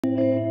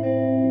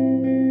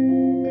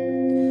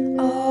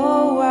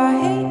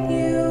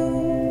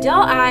Doe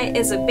Eye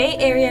is a Bay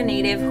Area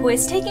native who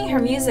is taking her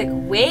music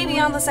way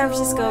beyond the San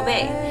Francisco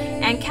Bay,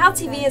 and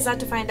CalTV is out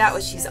to find out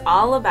what she's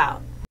all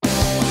about.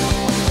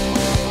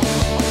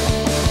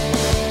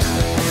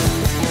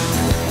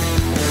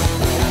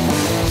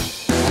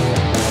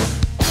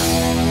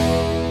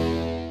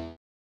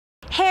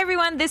 Hey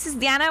everyone, this is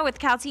Diana with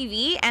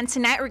CalTV, and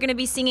tonight we're going to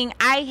be singing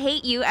I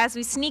Hate You as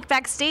we sneak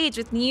backstage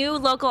with new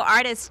local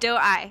artist Doe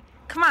Eye.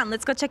 Come on,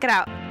 let's go check it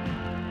out.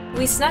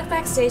 We snuck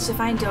backstage to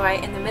find Doe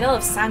Eye in the middle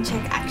of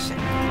soundcheck action.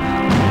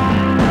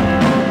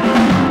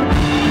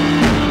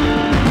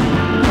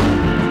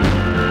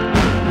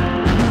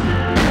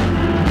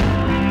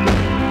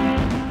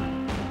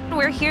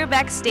 We're here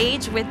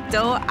backstage with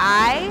Doe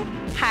Eye.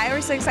 Hi,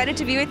 we're so excited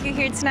to be with you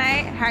here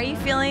tonight. How are you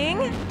feeling?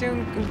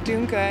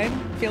 Doing good,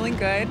 feeling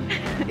good.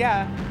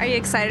 Yeah. Are you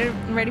excited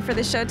and ready for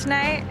the show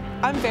tonight?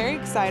 I'm very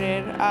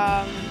excited.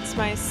 It's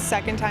my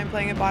second time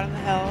playing at Bottom of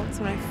the Hill. It's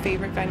one of my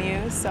favorite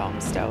venues, so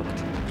I'm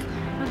stoked.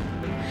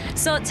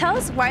 So tell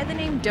us why the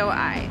name Doe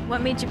Eye.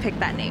 What made you pick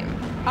that name?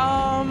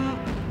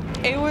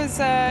 It was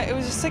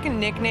just like a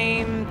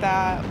nickname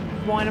that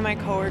one of my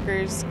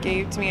coworkers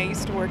gave to me. I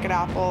used to work at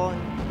Apple,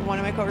 and one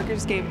of my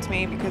coworkers gave it to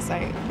me because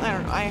I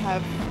don't know, I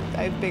have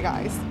big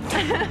eyes.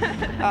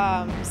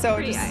 So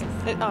Pretty eyes.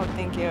 Oh,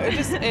 thank you.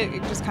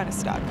 It just kind of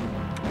stuck.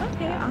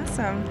 Okay,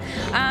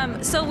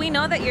 awesome. So we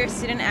know that you're a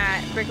student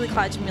at Berklee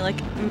College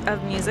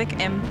of Music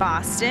in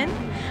Boston.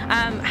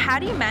 How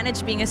do you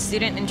manage being a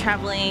student and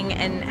traveling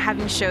and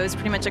having shows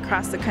pretty much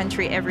across the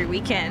country every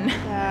weekend?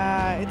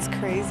 Yeah, it's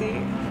crazy.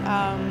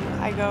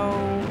 I go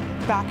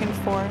back and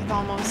forth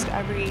almost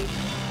every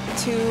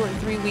 2 or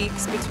 3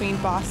 weeks between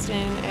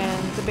Boston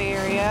and the Bay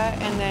Area,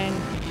 and then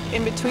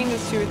in between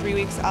those 2 or 3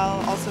 weeks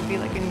I'll also be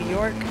like in New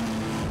York.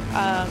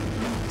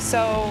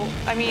 So,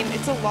 I mean,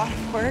 it's a lot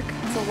of work.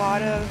 It's a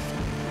lot of,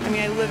 I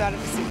mean, I live out of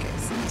a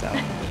suitcase, so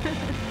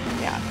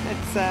yeah,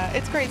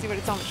 it's crazy, but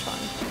it's so much fun.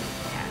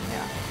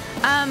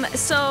 Yeah.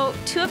 So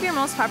 2 of your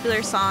most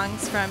popular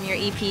songs from your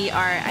EP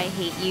are I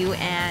Hate You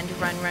and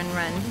Run, Run,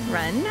 Run,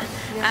 Run.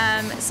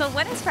 Yeah. So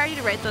what inspired you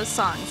to write those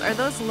songs? Are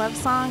those love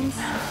songs?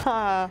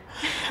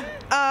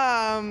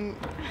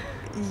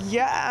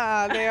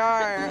 Yeah, they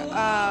are.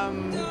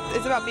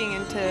 It's about being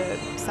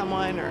into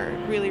someone or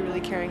really, really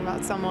caring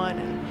about someone,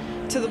 and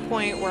to the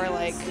point where,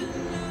 like,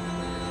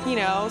 you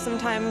know,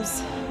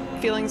 sometimes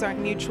feelings aren't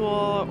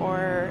mutual,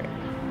 or,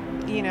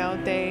 you know,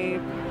 they,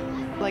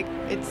 like,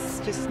 it's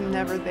just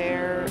never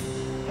there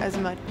as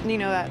much, you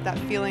know, that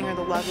feeling or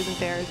the love isn't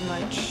there as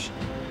much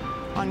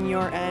on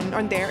your end,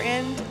 on their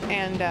end,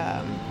 and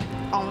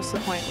almost to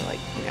the point where,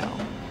 like, you know,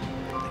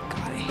 like,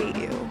 God, I hate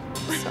you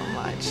so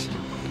much.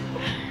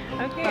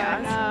 Okay.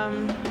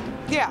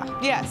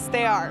 But, yes,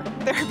 they are.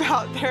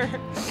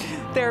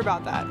 They're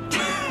about that.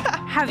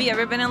 Have you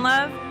ever been in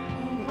love?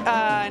 No,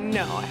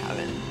 I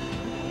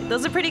haven't.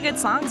 Those are pretty good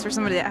songs for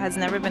somebody that has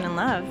never been in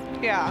love.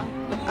 Yeah.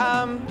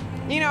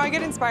 You know, I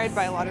get inspired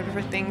by a lot of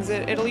different things.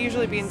 It'll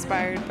usually be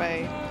inspired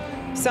by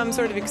some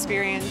sort of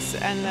experience,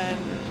 and then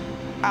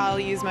I'll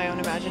use my own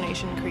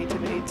imagination and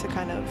creativity to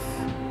kind of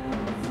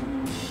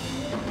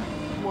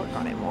work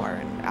on it more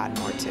and add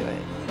more to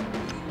it.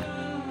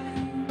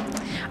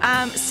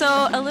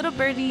 So a little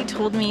birdie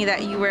told me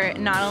that you were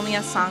not only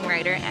a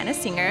songwriter and a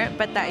singer,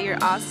 but that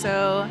you're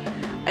also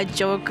a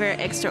joker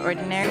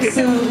extraordinaire.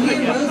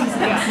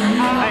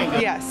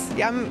 Yes.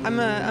 Yeah, I'm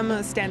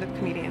a stand-up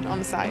comedian on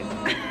the side.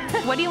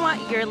 What do you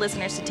want your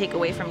listeners to take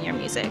away from your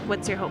music?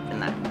 What's your hope in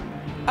that?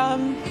 I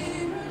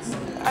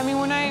mean,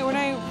 when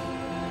I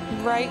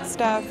write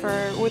stuff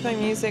or with my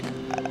music,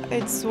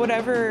 it's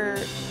whatever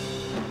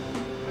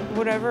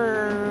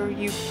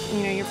you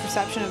know, your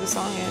perception of the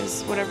song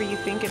is, whatever you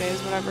think it is,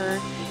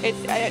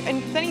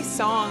 and with any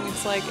song,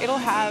 it's like it'll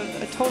have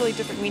a totally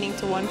different meaning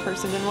to one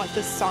person than what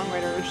this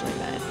songwriter originally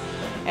meant,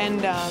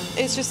 and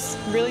it's just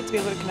really to be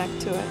able to connect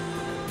to it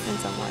in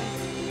some way.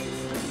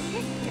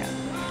 Yeah.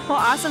 Well,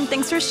 awesome.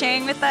 Thanks for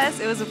sharing with us.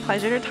 It was a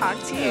pleasure to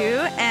talk to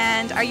you.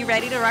 And are you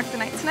ready to rock the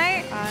night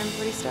tonight? I'm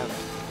pretty stoked.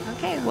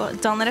 Okay. Well,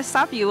 don't let us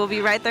stop you. We'll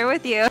be right there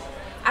with you.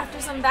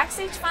 After some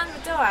backstage fun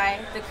with Doe Eye,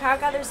 the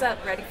crowd gathers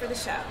up ready for the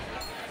show.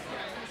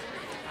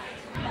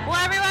 Well,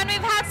 everyone,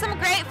 we've had some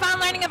great fun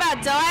learning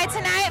about Doe Eye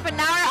tonight, but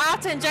now we're off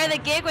to enjoy the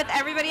gig with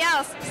everybody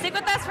else. Stick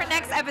with us for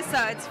next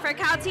episodes. For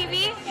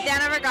CalTV,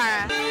 Diana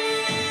Vergara.